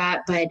part of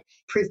that, but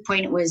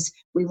Proofpoint was,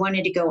 we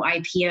wanted to go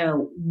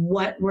IPO.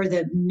 What were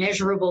the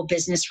measurable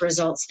business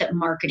results that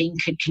marketing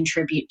could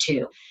contribute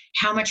to?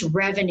 How much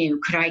revenue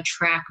could I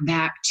track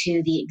back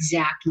to the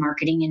exact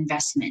marketing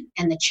investment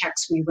and the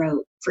checks we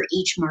wrote for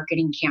each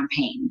marketing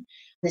campaign?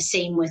 The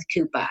same with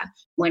Coupa.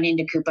 Went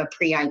into Coupa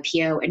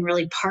pre-IPO and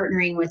really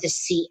partnering with the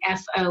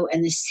CFO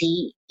and the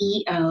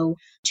CEO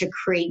to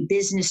create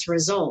business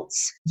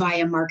results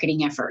via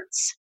marketing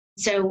efforts.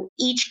 So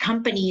each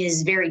company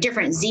is very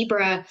different.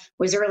 Zebra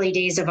was early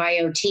days of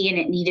IoT and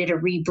it needed a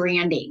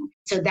rebranding.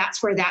 So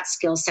that's where that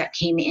skill set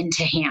came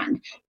into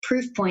hand.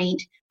 Proof point,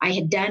 I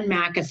had done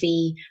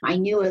McAfee. I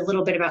knew a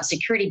little bit about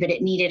security, but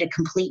it needed a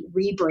complete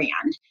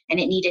rebrand and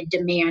it needed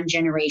demand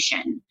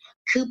generation.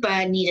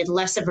 Coupa needed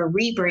less of a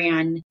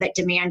rebrand, but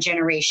demand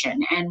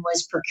generation and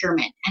was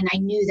procurement. And I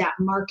knew that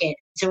market.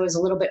 So I was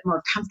a little bit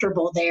more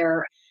comfortable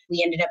there.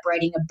 We ended up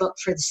writing a book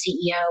for the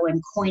CEO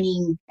and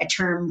coining a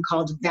term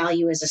called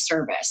value as a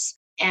service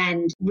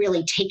and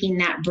really taking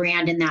that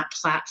brand and that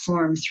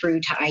platform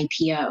through to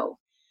IPO.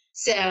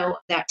 So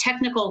that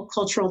technical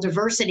cultural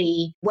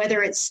diversity,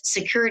 whether it's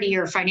security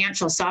or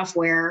financial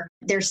software,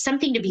 there's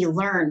something to be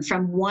learned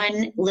from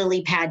one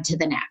lily pad to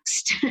the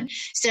next.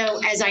 So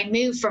as I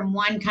move from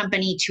one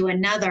company to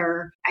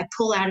another, I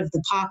pull out of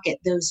the pocket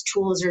those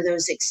tools or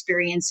those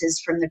experiences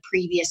from the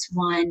previous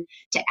one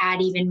to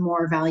add even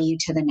more value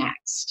to the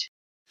next.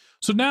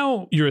 So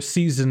now you're a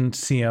seasoned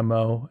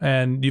CMO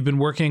and you've been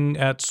working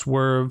at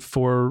Swrve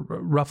for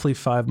roughly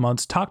 5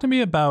 months. Talk to me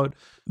about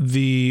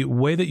the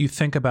way that you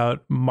think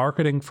about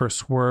marketing for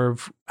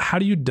Swrve. How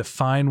do you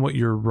define what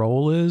your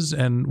role is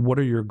and what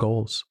are your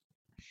goals?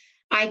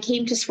 I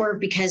came to Swrve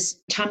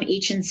because Tom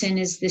Aitchinson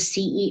is the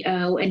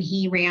CEO and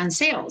he ran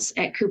sales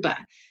at Coupa.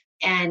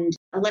 And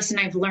a lesson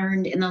I've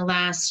learned in the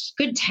last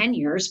good 10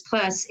 years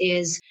plus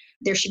is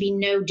there should be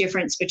no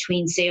difference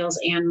between sales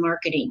and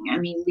marketing. I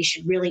mean, we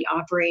should really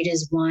operate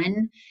as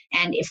one.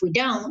 And if we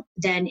don't,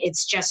 then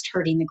it's just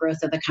hurting the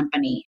growth of the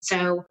company.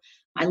 So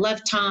I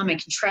love Tom. I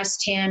can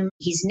trust him.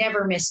 He's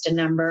never missed a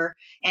number.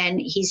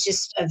 And he's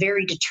just a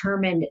very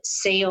determined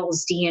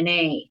sales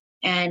DNA.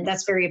 And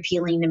that's very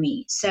appealing to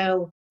me.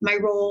 So my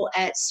role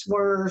at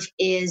Swrve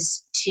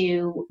is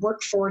to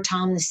work for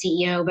Tom, the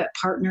CEO, but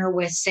partner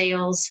with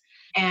sales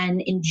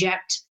and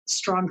inject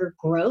stronger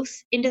growth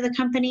into the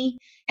company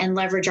and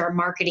leverage our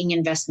marketing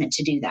investment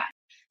to do that.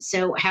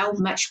 So how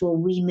much will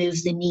we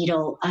move the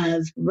needle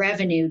of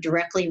revenue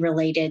directly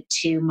related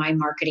to my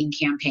marketing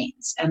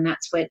campaigns? And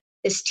that's what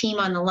this team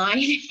on the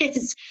line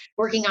is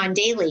working on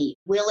daily.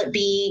 Will it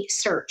be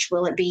search?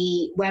 Will it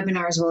be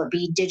webinars? Will it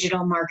be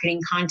digital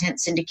marketing, content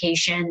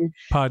syndication?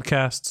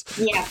 Podcasts.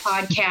 Yeah,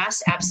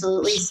 podcasts,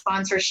 absolutely.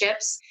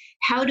 Sponsorships.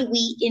 How do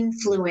we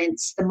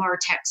influence the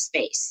MarTech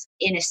space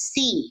in a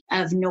sea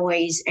of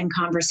noise and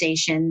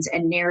conversations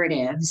and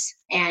narratives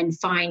and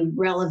find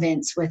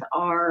relevance with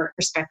our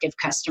prospective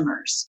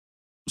customers?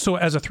 So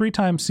as a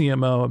 3-time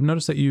CMO, I've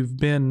noticed that you've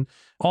been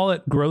all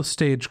at growth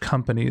stage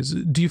companies.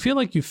 Do you feel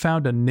like you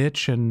found a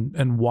niche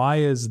and why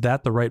is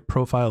that the right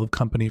profile of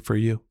company for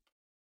you?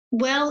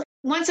 Well,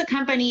 once a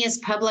company is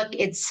public,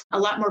 it's a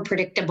lot more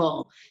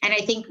predictable. And I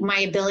think my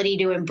ability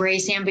to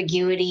embrace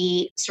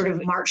ambiguity, sort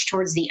of march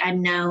towards the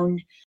unknown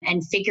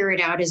and figure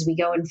it out as we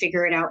go and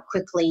figure it out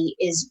quickly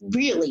is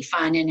really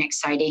fun and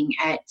exciting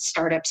at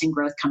startups and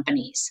growth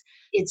companies.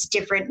 It's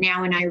different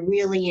now, and I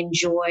really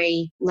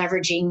enjoy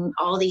leveraging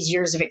all these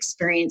years of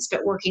experience,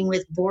 but working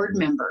with board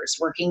members,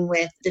 working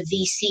with the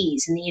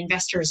VCs and the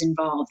investors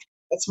involved.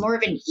 It's more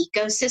of an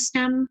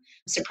ecosystem.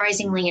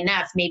 Surprisingly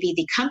enough, maybe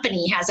the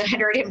company has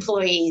 100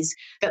 employees,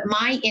 but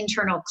my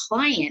internal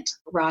client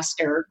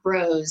roster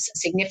grows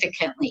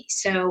significantly.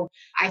 So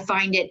I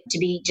find it to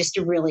be just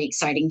a really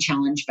exciting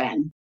challenge,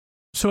 Ben.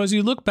 So as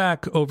you look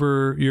back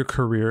over your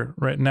career,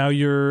 right now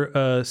you're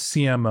a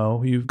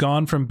CMO. You've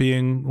gone from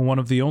being one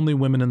of the only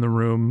women in the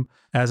room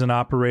as an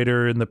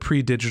operator in the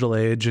pre-digital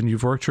age, and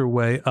you've worked your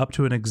way up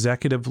to an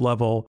executive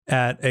level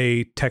at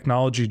a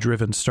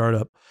technology-driven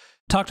startup.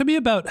 Talk to me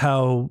about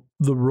how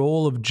the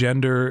role of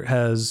gender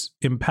has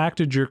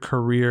impacted your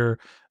career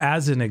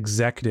as an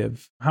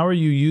executive. How are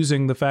you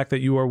using the fact that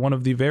you are one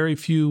of the very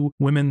few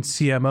women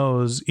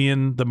CMOs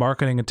in the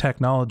marketing and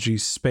technology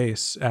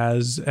space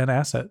as an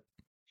asset?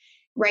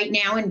 Right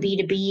now in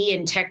B2B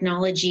and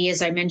technology,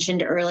 as I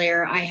mentioned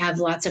earlier, I have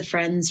lots of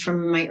friends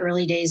from my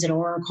early days at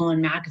Oracle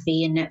and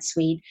McAfee and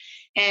NetSuite,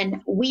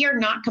 and we are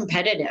not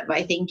competitive.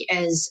 I think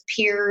as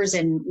peers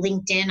and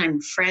LinkedIn,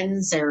 I'm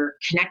friends or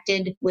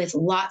connected with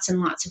lots and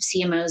lots of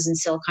CMOs in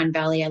Silicon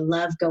Valley. I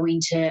love going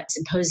to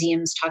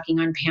symposiums, talking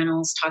on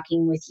panels,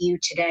 talking with you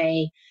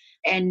today.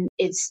 And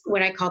it's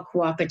what I call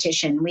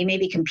co-opetition. We may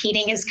be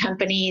competing as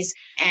companies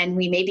and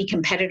we may be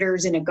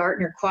competitors in a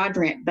Gartner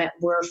quadrant, but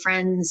we're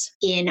friends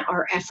in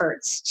our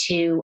efforts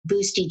to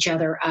boost each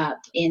other up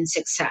in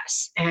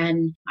success.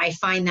 And I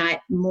find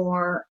that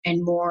more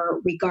and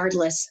more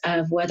regardless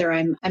of whether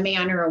I'm a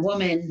man or a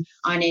woman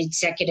on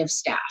executive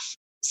staff.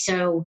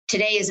 So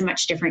today is a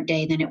much different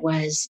day than it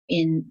was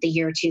in the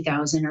year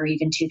 2000 or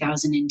even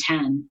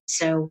 2010.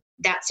 So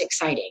that's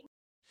exciting.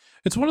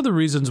 It's one of the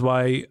reasons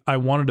why I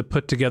wanted to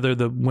put together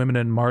the Women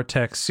in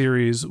MarTech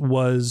series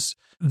was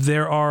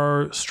there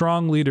are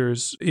strong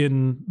leaders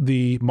in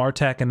the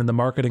MarTech and in the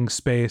marketing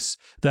space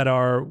that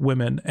are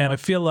women. And I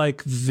feel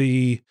like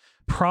the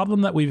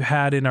problem that we've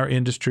had in our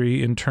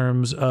industry in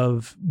terms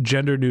of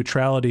gender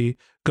neutrality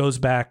goes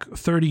back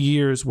 30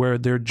 years where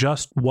there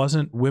just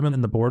wasn't women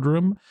in the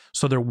boardroom.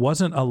 So there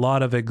wasn't a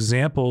lot of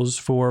examples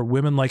for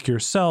women like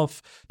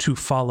yourself to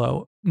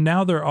follow.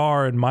 Now there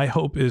are, and my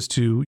hope is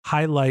to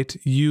highlight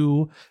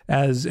you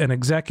as an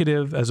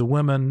executive, as a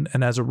woman,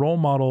 and as a role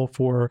model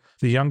for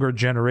the younger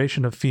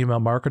generation of female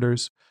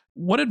marketers.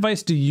 What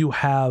advice do you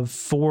have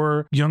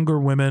for younger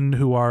women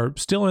who are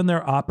still in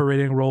their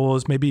operating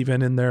roles, maybe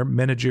even in their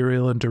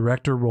managerial and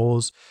director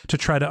roles, to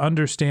try to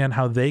understand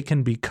how they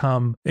can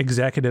become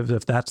executives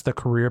if that's the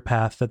career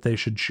path that they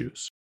should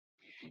choose?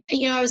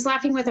 I was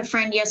laughing with a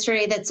friend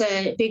yesterday that's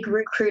a big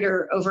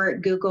recruiter over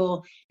at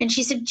Google. And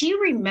she said, do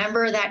you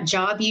remember that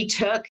job you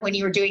took when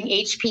you were doing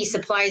HP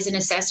Supplies and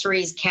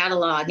Accessories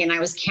catalog? And I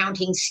was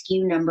counting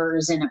SKU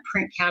numbers in a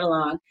print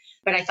catalog,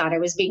 but I thought I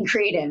was being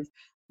creative.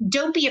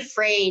 Don't be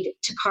afraid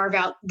to carve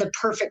out the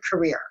perfect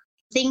career.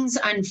 Things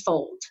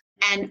unfold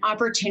and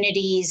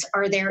opportunities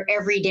are there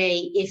every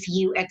day if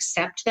you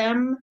accept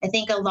them. I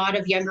think a lot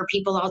of younger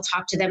people, I'll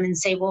talk to them and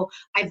say, well,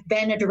 I've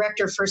been a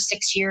director for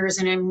 6 years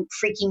and I'm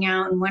freaking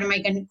out. And when am I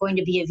going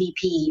to be a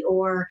VP?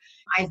 Or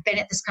I've been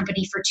at this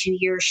company for 2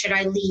 years. Should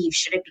I leave?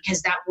 Should it?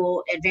 Because that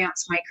will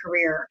advance my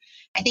career.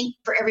 I think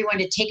for everyone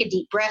to take a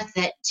deep breath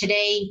that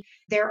today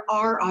there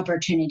are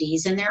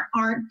opportunities and there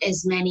aren't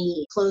as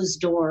many closed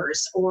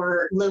doors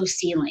or low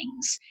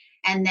ceilings.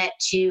 And that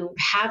to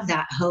have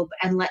that hope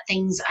and let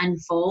things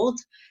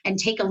unfold and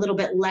take a little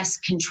bit less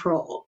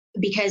control.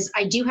 Because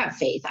I do have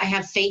faith. I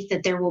have faith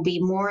that there will be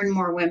more and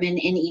more women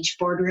in each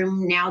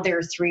boardroom. Now there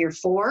are 3 or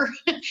 4.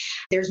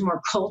 There's more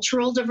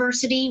cultural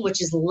diversity,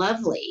 which is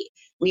lovely.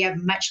 We have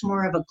much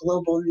more of a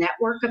global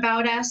network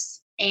about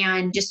us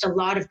and just a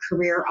lot of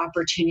career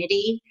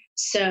opportunity.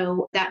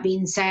 So that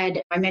being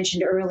said, I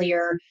mentioned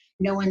earlier,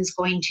 no one's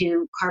going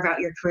to carve out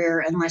your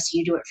career unless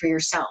you do it for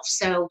yourself.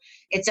 So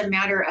it's a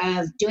matter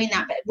of doing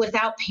that, but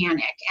without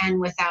panic and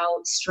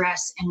without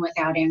stress and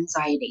without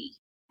anxiety.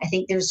 I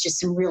think there's just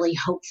some really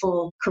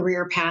hopeful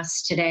career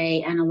paths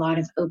today and a lot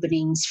of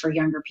openings for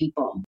younger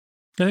people.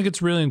 I think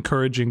it's really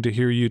encouraging to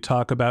hear you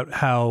talk about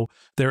how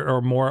there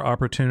are more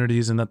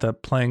opportunities and that the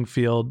playing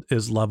field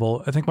is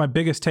level. I think my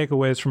biggest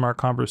takeaways from our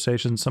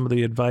conversation, some of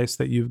the advice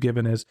that you've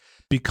given is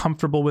be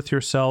comfortable with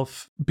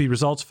yourself, be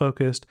results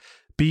focused,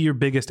 be your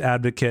biggest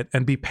advocate,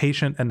 and be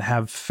patient and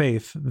have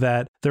faith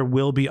that there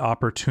will be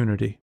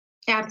opportunity.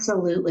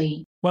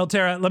 Absolutely. Well,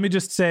 Tara, let me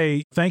just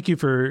say thank you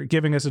for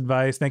giving us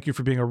advice. Thank you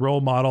for being a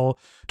role model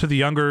to the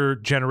younger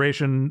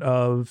generation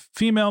of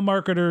female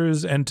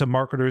marketers and to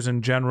marketers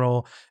in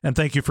general. And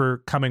thank you for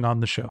coming on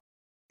the show.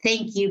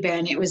 Thank you,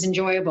 Ben. It was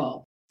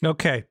enjoyable.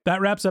 Okay,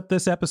 that wraps up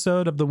this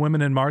episode of the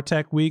Women in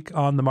MarTech Week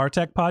on the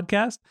MarTech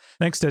podcast.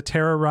 Thanks to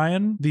Tara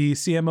Ryan, the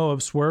CMO of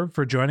Swrve,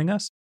 for joining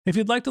us. If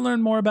you'd like to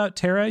learn more about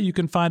Tara, you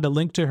can find a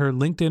link to her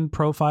LinkedIn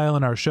profile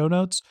in our show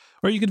notes,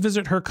 or you can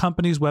visit her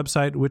company's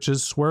website, which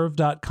is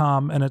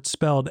swrve.com, and it's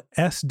spelled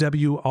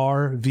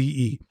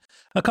SWRVE.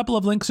 A couple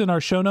of links in our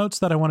show notes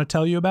that I want to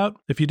tell you about.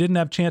 If you didn't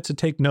have a chance to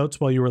take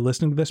notes while you were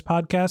listening to this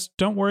podcast,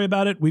 don't worry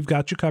about it. We've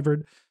got you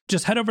covered.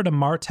 Just head over to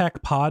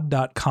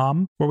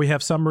martechpod.com, where we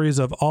have summaries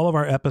of all of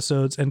our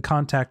episodes and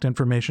contact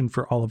information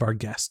for all of our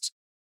guests.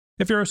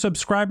 If you're a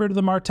subscriber to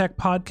the MarTech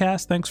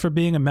podcast, thanks for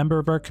being a member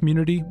of our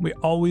community. We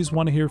always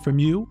want to hear from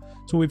you.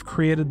 So we've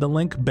created the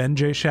link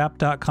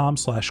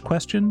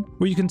benjshap.com/question,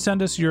 where you can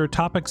send us your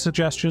topic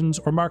suggestions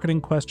or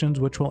marketing questions,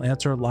 which we'll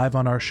answer live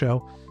on our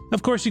show.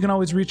 Of course, you can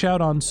always reach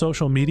out on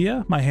social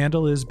media. My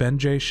handle is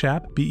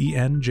benjshap,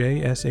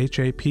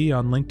 BENJSHAP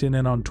on LinkedIn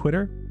and on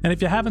Twitter. And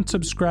if you haven't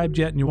subscribed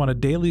yet and you want a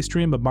daily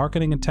stream of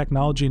marketing and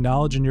technology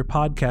knowledge in your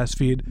podcast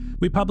feed,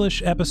 we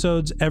publish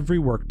episodes every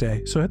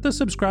workday. So hit the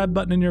subscribe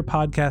button in your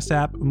podcast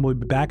app and we'll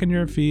be back in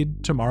your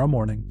feed tomorrow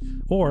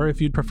morning. Or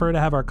if you'd prefer to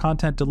have our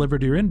content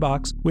delivered to your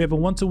inbox, we have a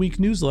once-a-week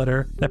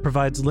newsletter that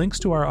provides links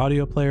to our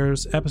audio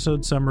players,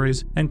 episode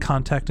summaries, and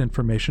contact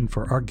information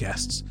for our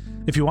guests.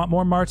 If you want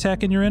more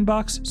MarTech in your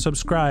inbox,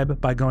 subscribe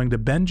by going to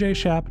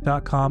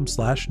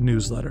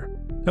benjshap.com/newsletter.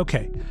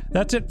 Okay,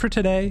 that's it for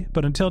today,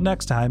 but until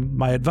next time,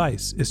 my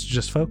advice is to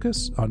just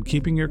focus on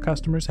keeping your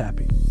customers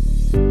happy.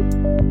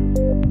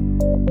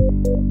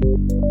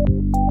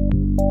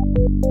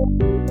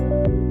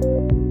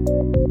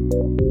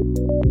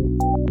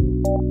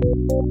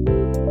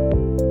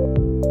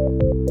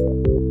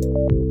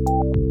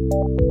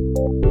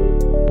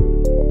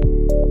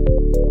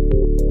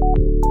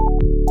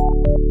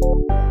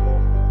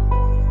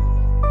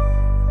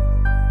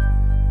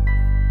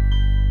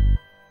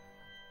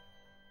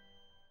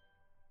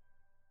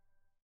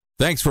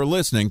 Thanks for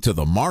listening to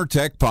the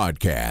MarTech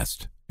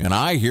Podcast, an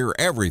I Hear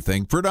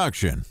Everything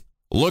production.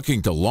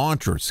 Looking to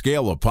launch or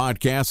scale a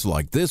podcast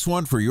like this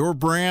one for your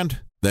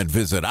brand? Then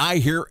visit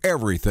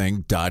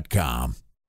iheareverything.com.